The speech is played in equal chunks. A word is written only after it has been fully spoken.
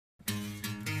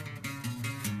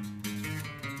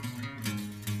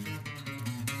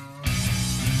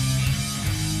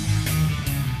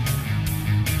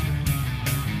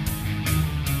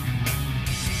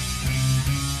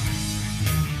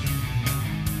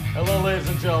Hello, ladies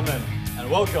and gentlemen,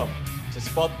 and welcome to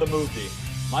Spot the Movie.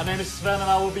 My name is Sven, and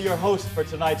I will be your host for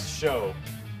tonight's show.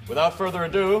 Without further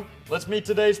ado, let's meet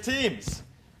today's teams.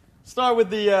 Start with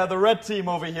the red team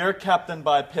over here, captained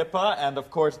by Pippa, and of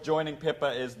course, joining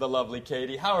Pippa is the lovely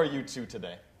Katie. How are you two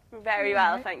today? Very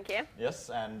well, thank you. Yes,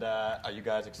 and are you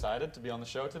guys excited to be on the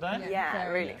show today? Yeah,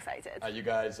 really excited. Are you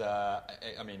guys, are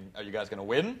you guys going to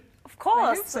win? Of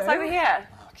course, so. that's why we're here.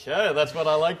 Okay, that's what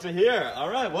I like to hear. All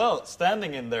right, well,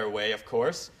 standing in their way, of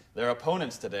course, their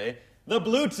opponents today, the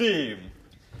blue team.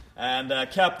 And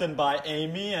captained by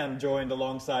Amy, and joined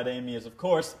alongside Amy is, of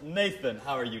course, Nathan.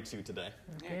 How are you two today?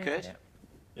 Yeah, good. Yeah.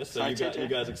 Yes, so you Excited,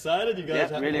 guys excited? You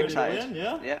guys really ready excited. to win?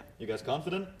 Yeah? Yeah, You guys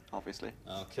confident? obviously.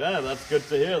 Okay, that's good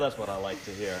to hear. That's what I like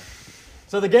to hear.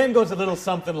 So the game goes a little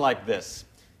something like this.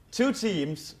 Two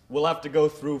teams will have to go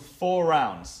through 4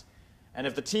 rounds. And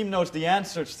if the team knows the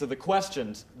answers to the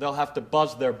questions, they'll have to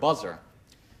buzz their buzzer.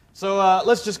 So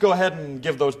let's just go ahead and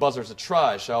give those buzzers a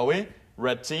try, shall we?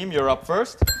 Red team, you're up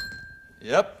first.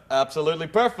 Yep, absolutely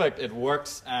perfect. It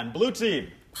works. And blue team.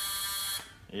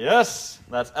 Yes,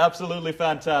 that's absolutely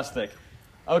fantastic.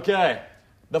 Okay,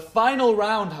 the final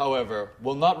round, however,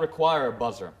 will not require a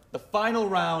buzzer. The final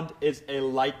round is a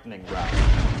lightning round.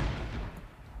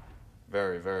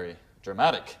 Very, very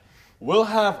dramatic. We'll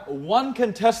have one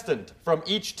contestant from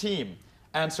each team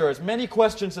answer as many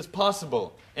questions as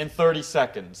possible in 30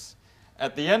 seconds.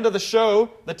 At the end of the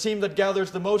show, the team that gathers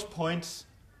the most points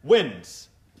wins.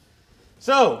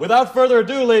 So, without further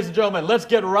ado, ladies and gentlemen, let's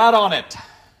get right on it.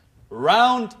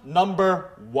 Round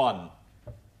number 1.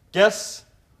 Guess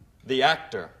the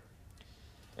actor.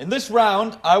 In this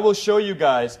round, I will show you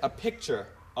guys a picture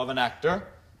of an actor.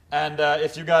 And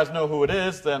if you guys know who it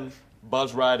is, then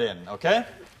buzz right in, okay?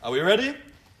 Are we ready?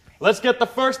 Let's get the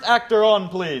first actor on,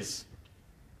 please.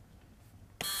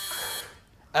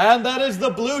 And that is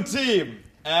the blue team.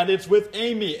 And it's with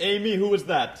Amy. Amy, who is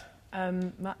that?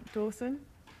 Matt Dawson.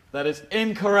 That is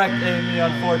incorrect, Amy,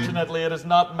 unfortunately. It is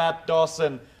not Matt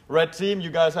Dawson. Red team,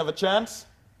 you guys have a chance?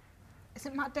 Is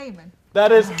it Matt Damon?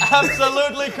 That is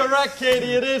absolutely correct,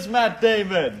 Katie. It is Matt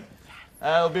Damon.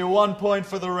 That'll be 1 point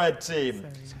for the red team.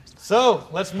 So,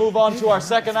 let's move on to our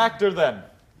second actor then.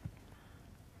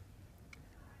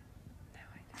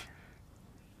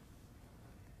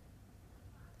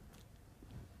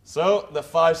 So, the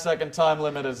 5-second time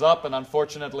limit is up, and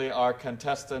unfortunately our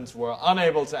contestants were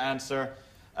unable to answer.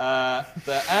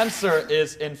 The answer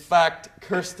is, in fact,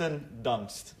 Kirsten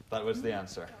Dunst. That was the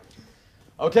answer.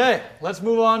 Okay, let's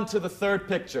move on to the third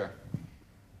picture.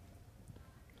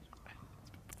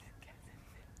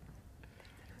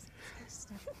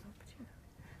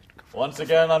 Once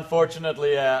again,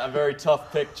 unfortunately, a very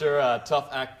tough picture, a tough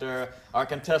actor. Our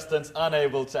contestants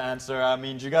unable to answer. I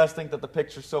mean, do you guys think that the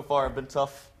pictures so far have been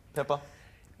tough, Pippa?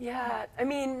 Yeah, I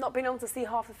mean, not being able to see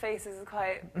half the faces is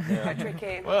quite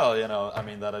tricky. Well, you know, I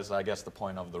mean, that is, I guess, the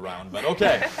point of the round. But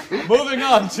okay, moving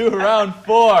on to round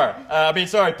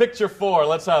 4. Picture 4.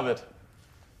 Let's have it.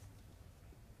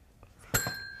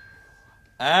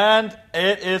 And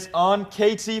it is on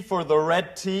Katie for the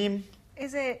red team.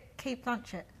 Is it Kate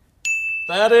Blanchett?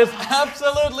 That is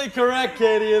absolutely correct,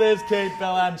 Katie. It is Kate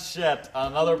Blanchett.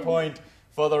 Another point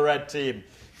for the red team.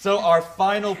 So our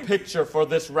final picture for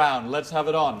this round. Let's have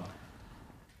it on.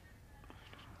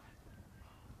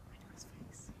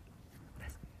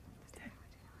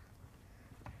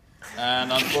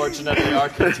 And unfortunately, our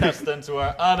contestants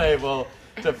were unable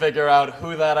to figure out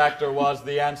who that actor was.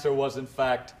 The answer was, in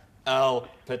fact, Al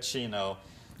Pacino.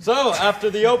 So, after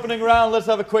the opening round, let's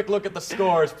have a quick look at the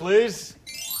scores, please.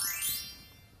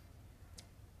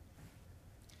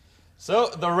 So,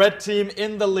 the red team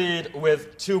in the lead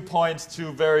with 2 points,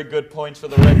 2 very good points for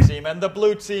the red team, and the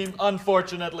blue team,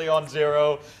 unfortunately, on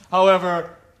 0.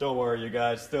 However, don't worry, you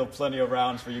guys, still plenty of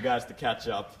rounds for you guys to catch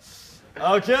up.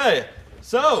 Okay,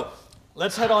 so,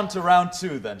 let's head on to round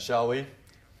 2 then, shall we?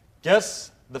 Guess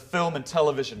the film and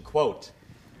television quote.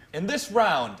 In this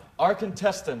round, our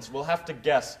contestants will have to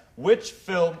guess which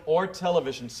film or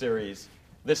television series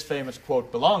this famous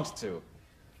quote belongs to.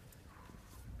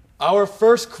 Our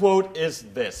first quote is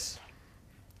this.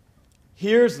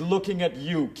 "Here's looking at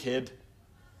you, kid."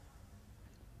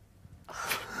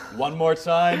 One more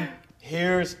time.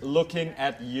 "Here's looking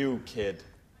at you, kid."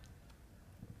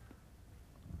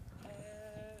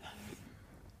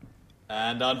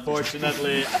 And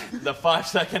unfortunately, the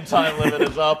 5-second time limit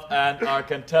is up, and our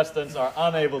contestants are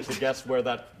unable to guess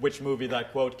which movie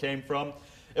that quote came from.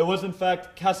 It was, in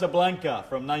fact, Casablanca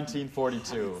from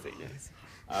 1942.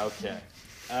 Okay.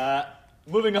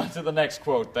 Moving on to the next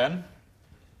quote, then.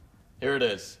 Here it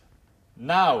is.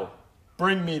 "Now,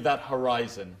 bring me that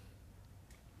horizon."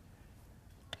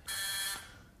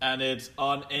 And it's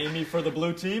on Amy for the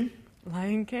blue team.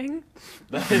 Lion King?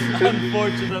 That is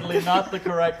unfortunately not the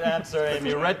correct answer,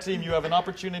 Amy. Red team, you have an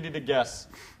opportunity to guess.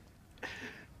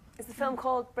 Is the film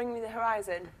called Bring Me the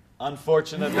Horizon?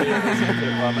 Unfortunately, it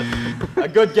isn't. A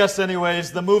good guess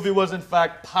anyways. The movie was in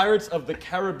fact Pirates of the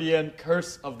Caribbean,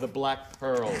 Curse of the Black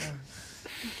Pearl.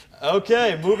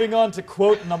 Okay, moving on to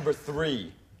quote number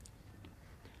 3.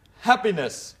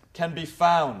 Happiness can be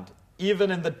found even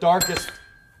in the darkest...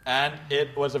 And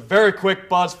it was a very quick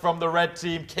buzz from the red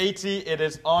team. Katie, it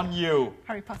is on you.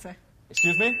 Harry Potter.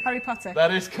 Excuse me? Harry Potter.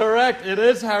 That is correct. It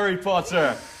is Harry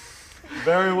Potter.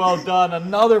 Very well done.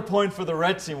 Another point for the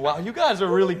red team. Wow, you guys are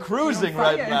really cruising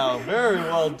right now. Very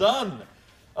well done.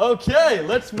 Okay,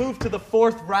 let's move to the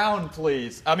fourth round,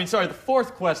 please. The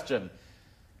fourth question.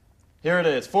 Here it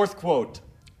is. Fourth quote.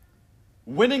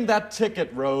 Winning that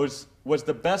ticket, Rose, was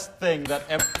the best thing that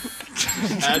ever...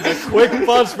 And a quick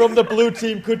buzz from the blue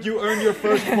team. Could you earn your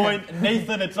first point?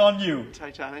 Nathan, it's on you.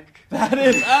 Titanic. That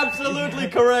is absolutely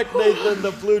correct, Nathan.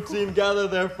 The blue team gather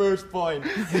their first point.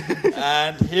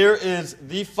 And here is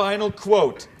the final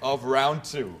quote of round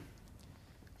 2.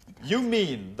 You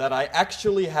mean that I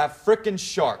actually have frickin'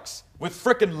 sharks with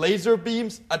frickin' laser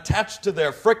beams attached to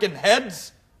their frickin'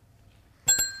 heads?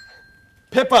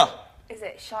 Pippa. Is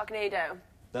it Sharknado?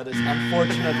 That is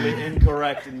unfortunately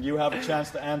incorrect, and you have a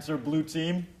chance to answer, blue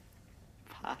team.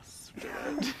 Pass.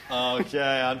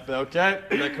 Okay.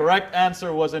 The correct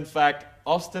answer was, in fact,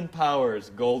 Austin Powers,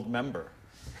 gold member.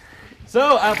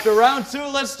 So, after round 2,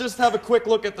 let's just have a quick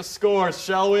look at the scores,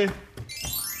 shall we?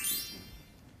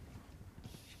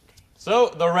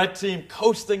 So, the red team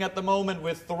coasting at the moment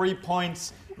with 3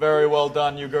 points. Very well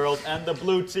done, you girls. And the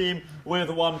blue team with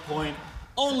 1 point.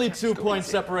 Only 2 points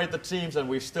separate the teams, and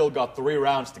we've still got 3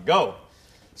 rounds to go.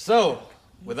 So,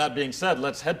 with that being said,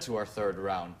 let's head to our third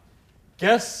round.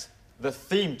 Guess the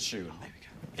theme tune.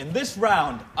 In this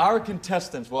round, our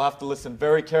contestants will have to listen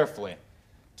very carefully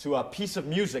to a piece of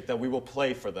music that we will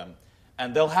play for them.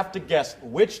 And they'll have to guess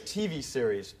which TV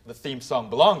series the theme song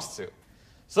belongs to.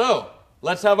 So,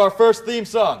 let's have our first theme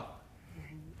song.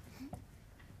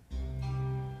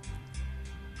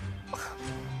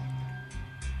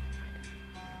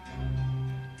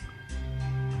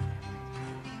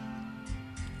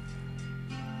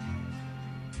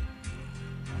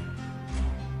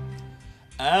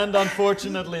 And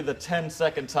unfortunately, the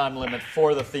 10-second time limit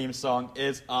for the theme song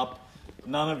is up.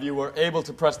 None of you were able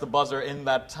to press the buzzer in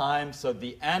that time, so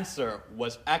the answer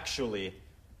was actually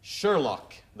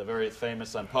Sherlock, the very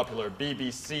famous and popular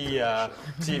BBC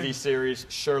TV series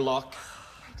Sherlock.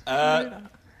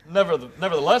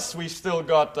 Nevertheless, we've still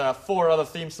got 4 other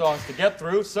theme songs to get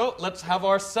through, so let's have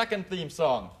our second theme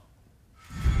song.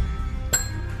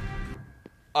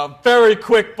 A very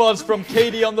quick buzz from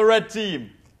Katie on the red team.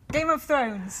 Game of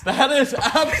Thrones. That is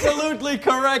absolutely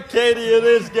correct, Katie. It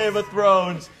is Game of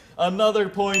Thrones. Another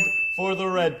point for the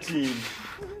red team.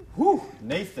 Whew.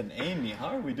 Nathan, Amy, how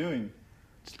are we doing?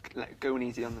 Just going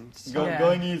easy on them.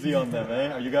 Going easy on them,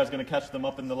 eh? Are you guys going to catch them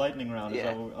up in the lightning round?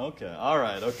 Yeah. Okay, all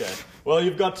right, okay. Well,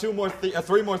 you've got 3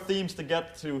 more themes to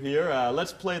get to here.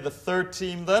 Let's play the third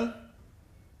team then.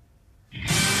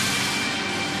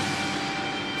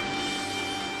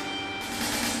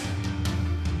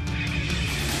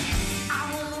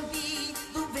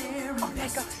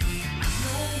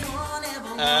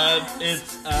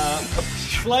 It's a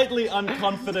slightly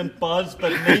unconfident buzz,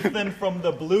 but Nathan from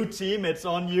the blue team, it's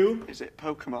on you. Is it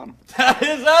Pokemon? That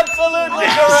is absolutely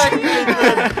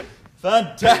correct, Nathan.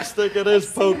 Fantastic, it is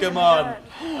Pokemon.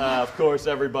 Of course,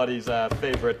 everybody's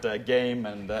favorite game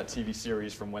and TV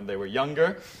series from when they were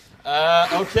younger.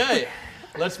 Okay,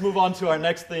 let's move on to our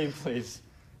next theme, please.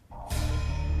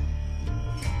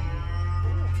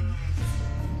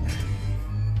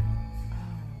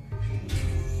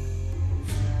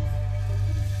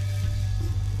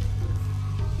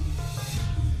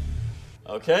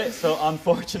 Okay, so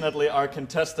unfortunately our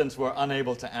contestants were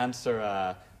unable to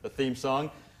answer the theme song.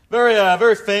 Very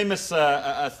famous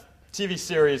TV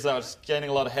series that was gaining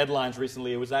a lot of headlines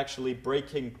recently. It was actually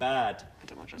Breaking Bad,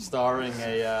 starring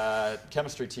a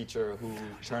chemistry teacher who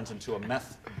turns into a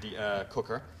meth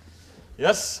cooker.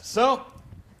 Yes, so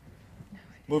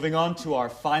moving on to our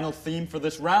final theme for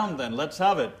this round then. Let's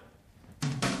have it.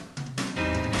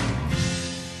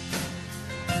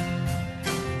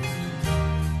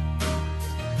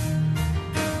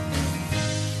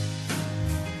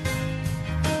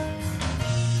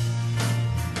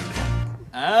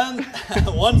 And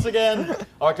once again,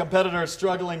 our competitor is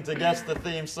struggling to guess the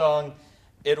theme song.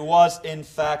 It was, in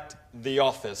fact, The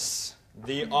Office.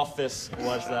 The Office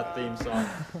was that theme song.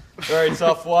 Very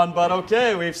tough one, but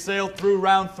okay, we've sailed through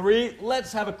round 3.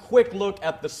 Let's have a quick look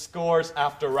at the scores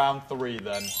after round 3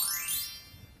 then.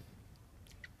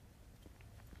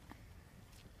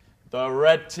 The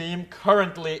red team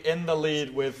currently in the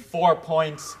lead with 4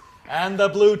 points, and the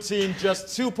blue team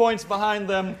just 2 points behind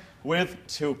them with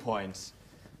 2 points.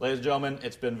 Ladies and gentlemen,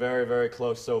 it's been very, very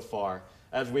close so far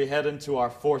as we head into our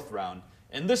 4th round.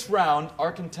 In this round,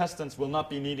 our contestants will not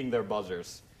be needing their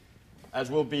buzzers,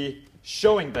 as we'll be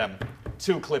showing them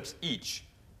 2 clips each.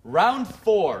 Round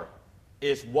 4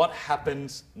 is what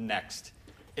happens next.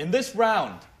 In this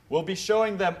round, we'll be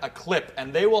showing them a clip,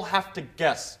 and they will have to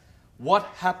guess what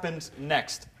happens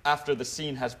next after the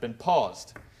scene has been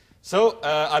paused. So,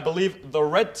 I believe the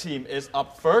red team is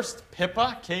up first.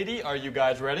 Pippa, Katie, are you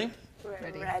guys ready? We're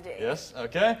Ready. ready. Yes,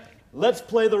 okay. Let's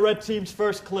play the red team's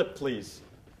first clip, please.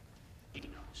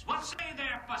 What say you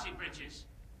there, fussy britches?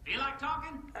 Feel like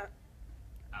talking?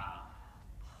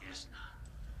 Guess not.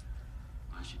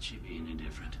 Why should she be any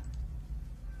different?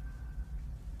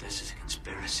 This is a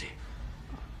conspiracy.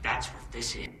 That's what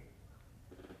this is.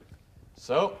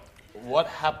 So, what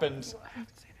happens?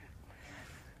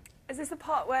 Is this the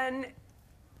part when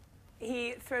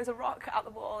he throws a rock out the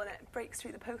wall and it breaks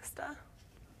through the poster?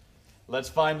 Let's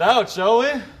find out, shall we?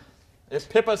 If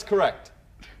Pippa's correct.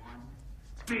 One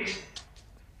big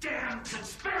damn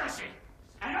conspiracy!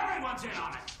 And everyone's in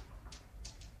on it!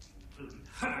 Including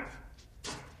her.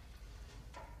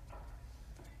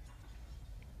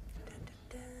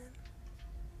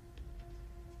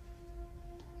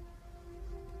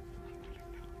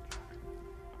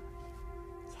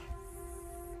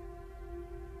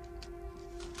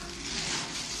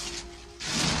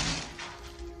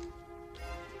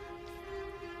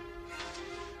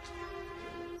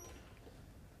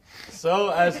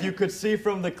 So, as you could see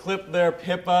from the clip there,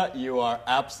 Pippa, you are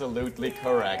absolutely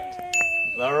correct.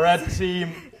 The red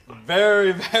team,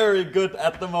 very, very good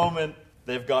at the moment.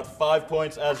 They've got 5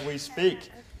 points as we speak.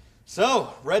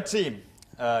 So, red team,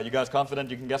 you guys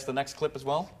confident you can guess the next clip as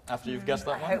well, after you've guessed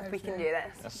I that one? hope we can do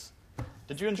this. Yes.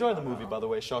 Did you enjoy the movie, by the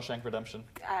way, Shawshank Redemption?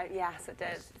 Yes, it did.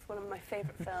 It's one of my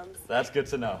favourite films. That's good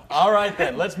to know. All right,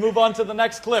 then, let's move on to the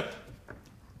next clip.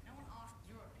 No one asked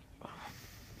your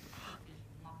opinion.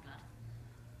 My blood.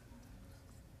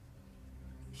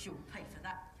 She'll pay for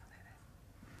that.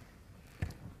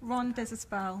 Ron does a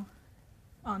spell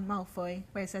on Malfoy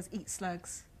where it says eat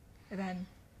slugs, and then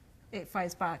it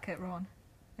fires back at Ron,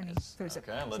 and he throws it.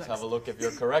 Okay, let's slugs. have a look if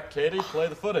you're correct. Katie, play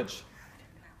the footage.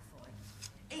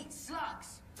 Eat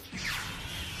slugs. You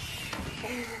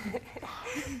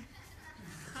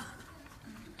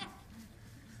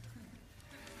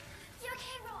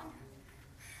okay, Ron?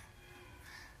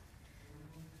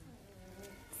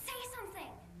 Say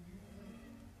something.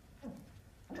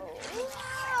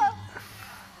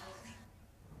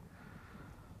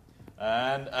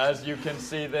 And as you can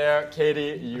see there,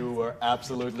 Katie, you were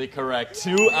absolutely correct.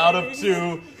 2 out of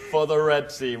 2 for the red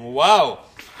team. Wow.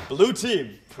 Blue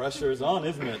team, pressure's on,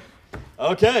 isn't it?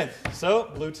 Okay, so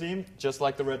blue team, just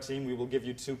like the red team, we will give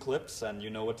you 2 clips and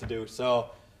you know what to do. So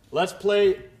let's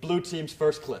play blue team's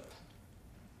first clip.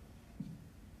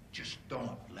 Just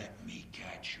don't let me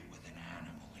catch you with an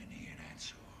animal in here,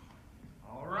 that's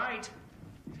all. All right.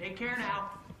 Take care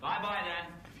now. Bye-bye then.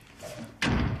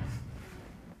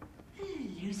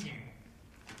 Loser.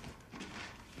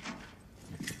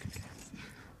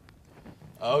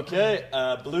 Okay,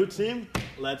 blue team,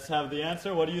 let's have the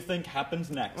answer. What do you think happens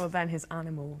next? Well, then his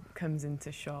animal comes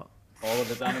into shot. All of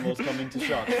his animals come into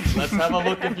shot. Let's have a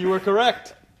look if you were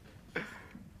correct.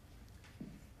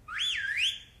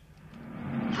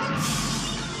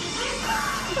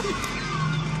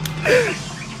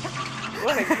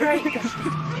 What a great guy.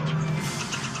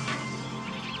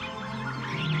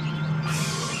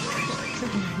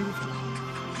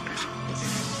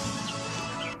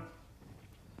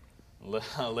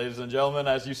 Ladies and gentlemen,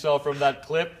 as you saw from that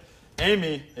clip,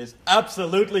 Amy is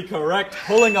absolutely correct,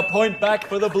 pulling a point back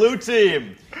for the blue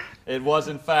team. It was,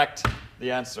 in fact,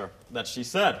 the answer that she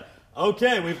said.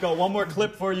 Okay, we've got one more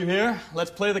clip for you here.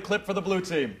 Let's play the clip for the blue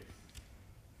team.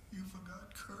 You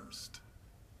forgot cursed.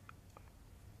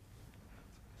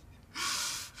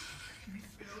 You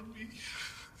failed me.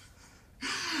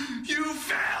 You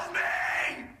failed me!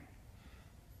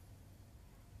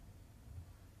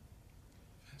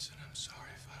 Vincent, I'm sorry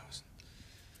if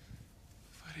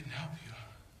I didn't help you.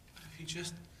 But if you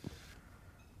just...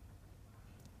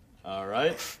 All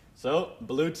right, so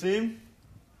blue team,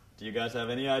 do you guys have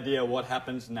any idea what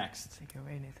happens next? Take it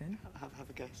away, Nathan. Have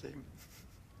a guess,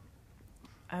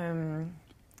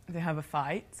 They have a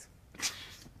fight.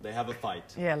 They have a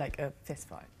fight. Yeah, like a fist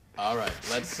fight. All right,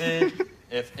 let's see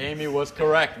if Amy was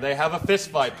correct. They have a fist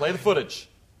fight. Play the footage.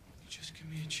 Just give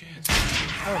me a chance.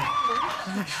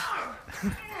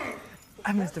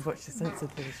 I must have watched the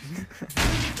censored version.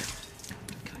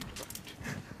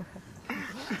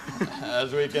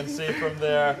 As we can see from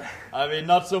there, I mean,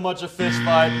 not so much a fist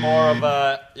fight, more of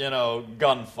a,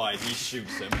 gunfight. He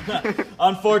shoots him.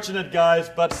 Unfortunate, guys,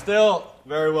 but still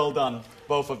very well done,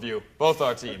 both of you, both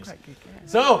our teams.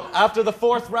 So, after the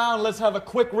fourth round, let's have a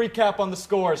quick recap on the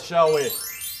scores, shall we?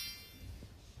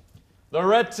 The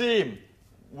red team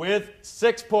with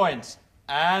 6 points,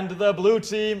 and the blue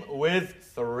team with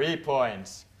 3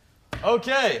 points.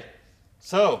 Okay,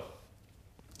 so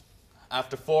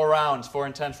after 4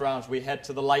 intense rounds, we head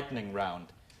to the lightning round.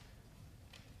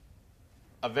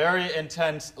 A very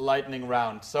intense lightning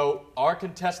round. So our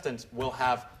contestants will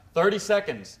have 30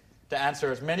 seconds to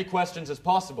answer as many questions as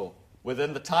possible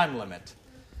within the time limit.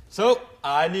 So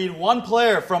I need one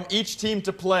player from each team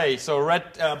to play. So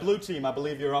blue team, I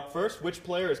believe you're up first. Which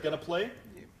player is going to play?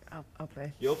 I'll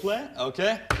play. You'll play?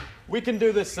 Okay. We can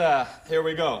do this. Here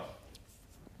we go.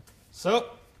 So,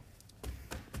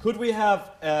 could we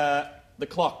have the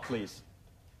clock, please?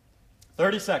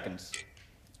 30 seconds.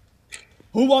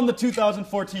 Who won the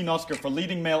 2014 Oscar for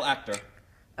leading male actor?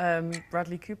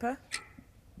 Bradley Cooper.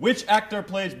 Which actor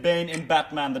plays Bane in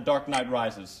Batman: The Dark Knight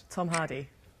Rises? Tom Hardy.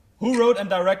 Who wrote and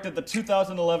directed the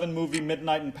 2011 movie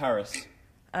Midnight in Paris?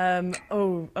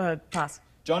 Pass.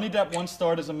 Johnny Depp once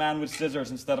starred as a man with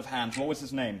scissors instead of hands. What was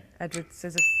his name? Edward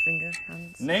Scissorfinger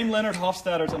Hands. Name Leonard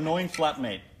Hofstadter's annoying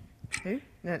flatmate. Who?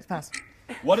 No, it's pass.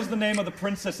 What is the name of the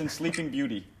princess in Sleeping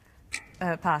Beauty?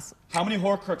 Pass. How many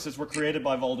Horcruxes were created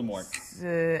by Voldemort?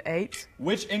 8.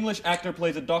 Which English actor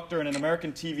plays a doctor in an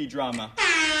American TV drama?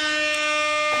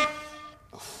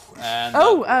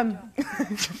 And,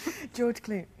 George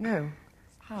Clooney. No.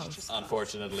 House.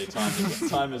 Unfortunately,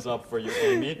 time is up for you,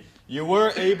 Amy. You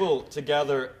were able to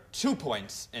gather 2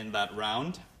 points in that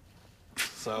round.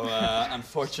 So,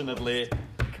 unfortunately,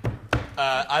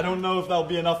 I don't know if that'll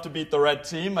be enough to beat the red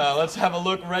team. Let's have a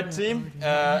look, red team.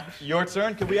 Your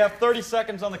turn. Could we have 30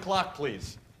 seconds on the clock,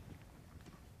 please?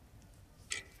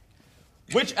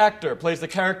 Which actor plays the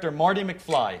character Marty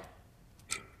McFly?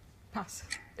 Pass.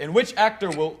 And which actor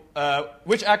will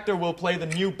play the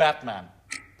new Batman?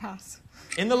 Pass.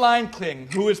 In The Lion King,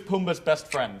 who is Pumbaa's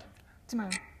best friend?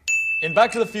 Timon. In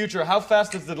Back to the Future, how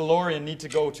fast does the DeLorean need to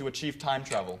go to achieve time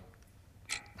travel?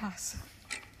 Pass.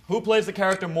 Who plays the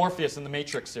character Morpheus in the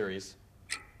Matrix series?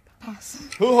 Pass.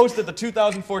 Who hosted the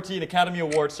 2014 Academy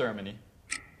Award ceremony?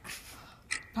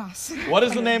 Pass. What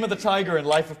is the name of the tiger in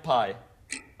Life of Pi?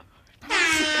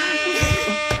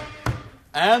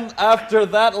 And after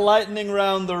that lightning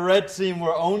round, the red team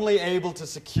were only able to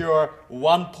secure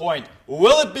 1 point.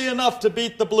 Will it be enough to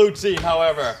beat the blue team,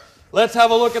 however? Let's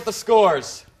have a look at the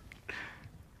scores.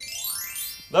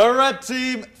 The red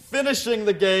team finishing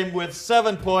the game with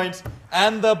 7 points,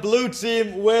 and the blue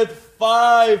team with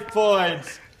 5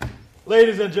 points.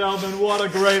 Ladies and gentlemen, what a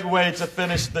great way to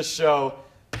finish the show.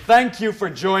 Thank you for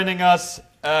joining us,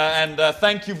 and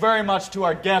thank you very much to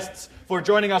our guests for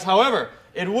joining us. However,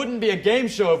 it wouldn't be a game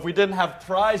show if we didn't have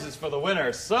prizes for the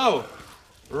winners. So,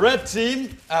 red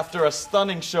team, after a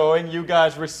stunning showing, you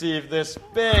guys received this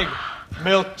big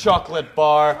milk chocolate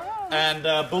bar. And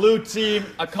blue team,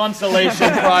 a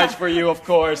consolation prize for you, of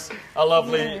course. A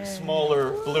lovely,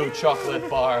 smaller blue chocolate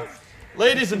bar.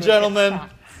 Ladies and gentlemen,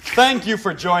 thank you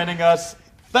for joining us.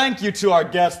 Thank you to our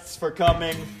guests for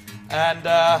coming. And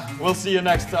we'll see you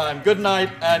next time. Good night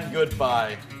and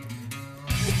goodbye.